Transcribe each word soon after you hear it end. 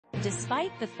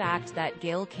Despite the fact that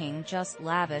Gayle King just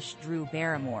lavished Drew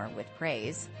Barrymore with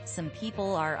praise, some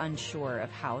people are unsure of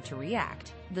how to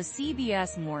react. The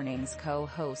CBS Mornings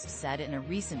co-host said in a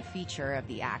recent feature of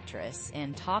the actress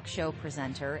and talk show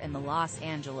presenter in the Los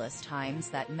Angeles Times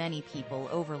that many people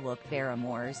overlook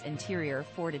Barrymore's interior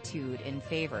fortitude in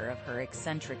favor of her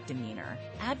eccentric demeanor.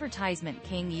 Advertisement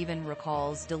King even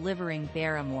recalls delivering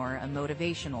Barrymore a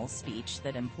motivational speech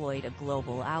that employed a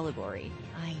global allegory.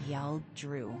 "I yelled,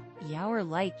 Drew, you're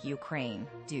like Ukraine,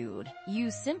 dude.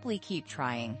 You simply keep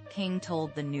trying," King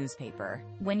told the newspaper.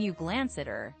 "When you glance at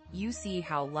her, you see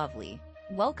how lovely,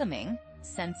 welcoming,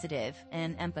 sensitive,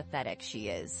 and empathetic she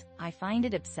is. I find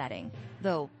it upsetting,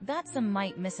 though, that some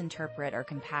might misinterpret our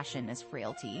compassion as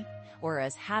frailty, or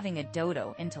as having a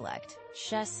dodo intellect.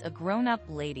 She's a grown-up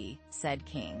lady," said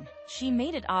King. "She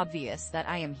made it obvious that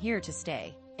I am here to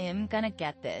stay. I'm gonna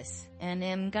get this, and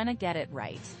I'm gonna get it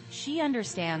right." She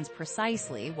understands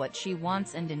precisely what she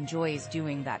wants and enjoys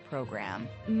doing that program.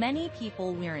 Many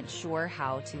people weren't sure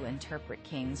how to interpret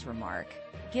King's remark,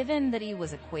 given that he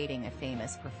was equating a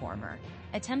famous performer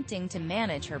attempting to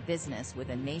manage her business with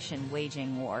a nation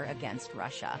waging war against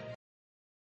Russia.